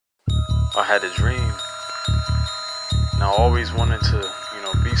I had a dream, and I always wanted to,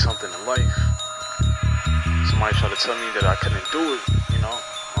 be something in life. Somebody tried to tell me that I couldn't do it,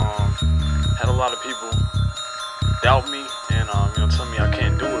 Had a lot of people doubt me and, tell me I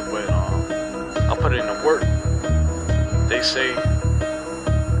can't do it, but I put it in the work. They say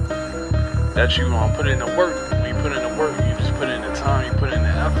that you put it in the work. When you put in the work, you just put in the time, you put in the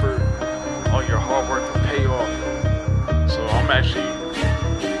effort, all your hard work will pay off. So I might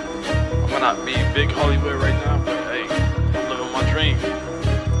not be big Hollywood right now, but hey, I'm living my dream.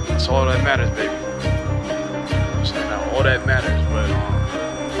 That's all that matters, baby. I'm saying that all that matters, but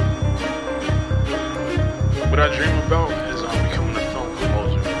what I dream about is becoming a film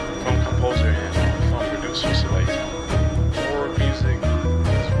composer and film producer. So like, horror music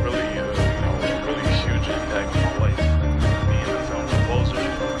is really, really huge impact on my life. Being a film composer,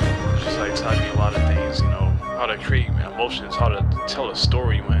 it's just like taught me a lot of things, how to create emotions, how to tell a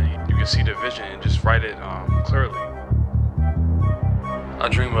story when you can see the vision and just write it clearly. I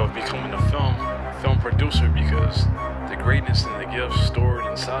dream of becoming a film producer because the greatness and the gifts stored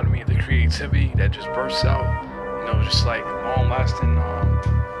inside of me, the creativity that just bursts out, just like long-lasting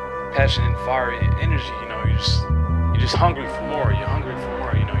passion and fire and energy. You're just hungry for more. You're hungry for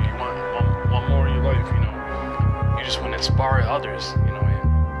more. You want more in your life. You just want to inspire others.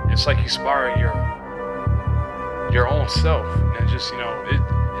 It's like you inspire your own self, and just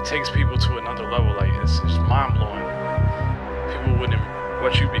it takes people to another level. Like it's mind blowing. People wouldn't.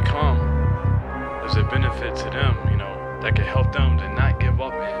 What you become is a benefit to them, that can help them to not give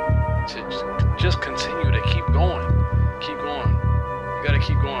up and to just continue to keep going. Keep going. You gotta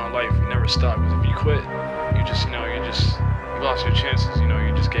keep going in life. You never stop, because if you quit, you you lost your chances, you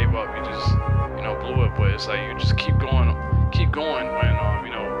just gave up, you just, blew it. But it's like you just keep going when,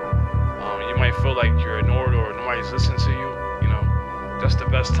 you might feel like you're ignored or nobody's listening to you, that's the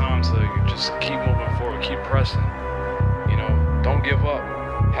best time to just keep moving forward, keep pressing. Don't give up.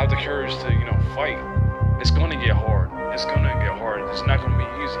 Have the courage to, fight. It's gonna get hard. It's gonna get hard. It's not gonna be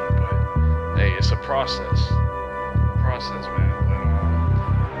easy, but hey, it's a process. Man. But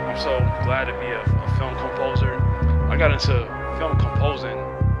I'm so glad to be a film composer. I got into film composing,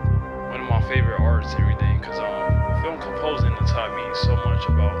 one of my favorite arts, everything, because film composing has taught me so much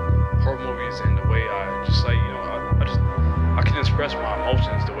about horror movies and the way I just like, I can express my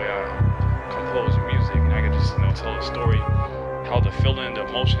emotions the way I compose music, and I can just, tell a story, how the feeling, the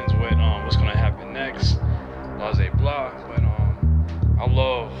emotions, what's gonna happen next, blah blah blah. But I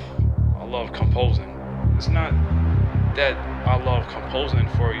love composing. It's not that I love composing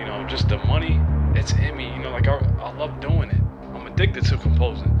for just the money. It's in me. Like I love doing it. I'm addicted to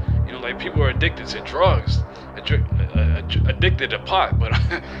composing. Like people are addicted to drugs, addicted to pot, but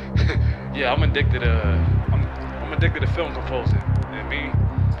yeah, I'm addicted to film composing. And me,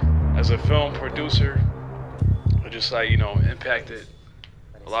 as a film producer, I just impacted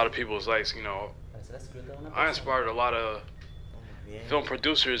a lot of people's lives. I inspired a lot of film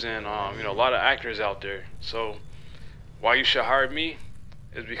producers and a lot of actors out there. So why you should hire me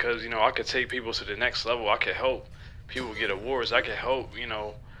is because I could take people to the next level. I could help people get awards. I could help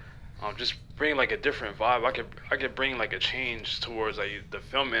just bring like a different vibe. I could bring like a change towards like the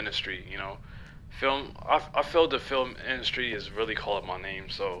film industry. I feel the film industry is really calling my name.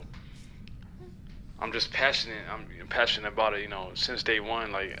 So I'm just passionate. I'm passionate about it. Since day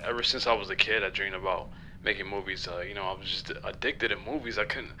one. Like ever since I was a kid, I dreamed about making movies. I was just addicted to movies. I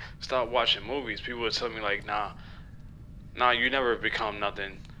couldn't stop watching movies. People would tell me like, nah, you never become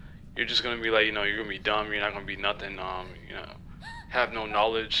nothing. You're just gonna be like, you're gonna be dumb. You're not gonna be nothing. Have no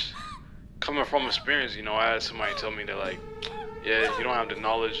knowledge. Coming from experience, I had somebody tell me that like, yeah, you don't have the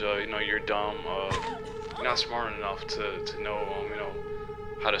knowledge. You're dumb. You're not smart enough to know,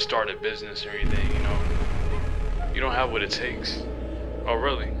 how to start a business or anything. You don't have what it takes. Oh,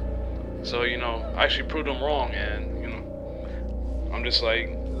 really? So, I actually proved them wrong, and, I'm just like,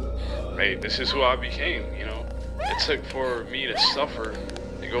 hey, this is who I became, It took for me to suffer,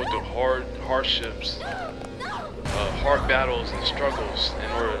 to go through hardships, hard battles and struggles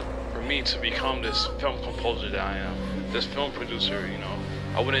in order for me to become this film composer that I am, this film producer,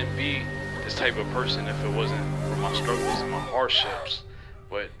 I wouldn't be this type of person if it wasn't for my struggles and my hardships.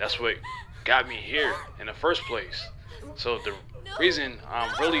 But that's what got me here in the first place. So the reason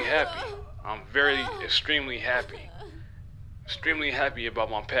I'm really happy, I'm extremely happy about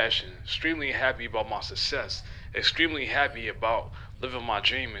my passion, extremely happy about my success, extremely happy about living my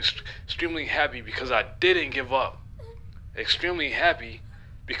dream, extremely happy because I didn't give up, extremely happy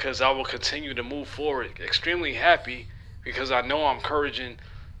because I will continue to move forward, extremely happy because I know I'm encouraging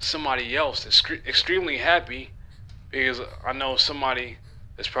somebody else, extremely happy because I know somebody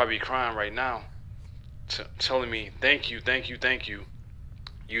is probably crying right now, telling me thank you, thank you, thank you.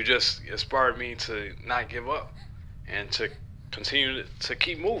 You just inspired me to not give up and to continue to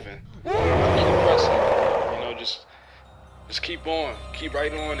keep moving, keep pressing. Just keep on, keep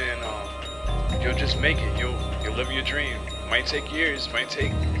right on, and you'll just make it. You'll live your dream. It might take years, might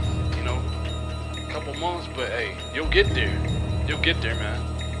take a couple months, but hey, you'll get there. You'll get there,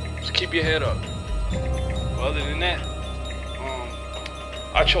 man. Just keep your head up. But other than that,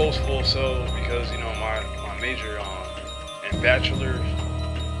 I chose Full Sail because my major in bachelor's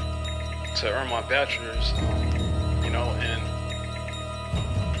to earn my bachelor's, and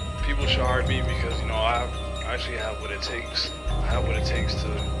people should hire me because I actually have what it takes. I have what it takes to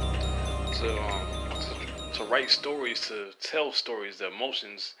write stories, to tell stories, the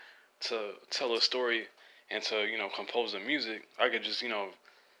emotions, to tell a story, and to compose the music. I could just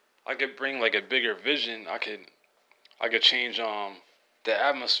I could bring like a bigger vision. I could change the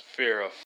atmosphere of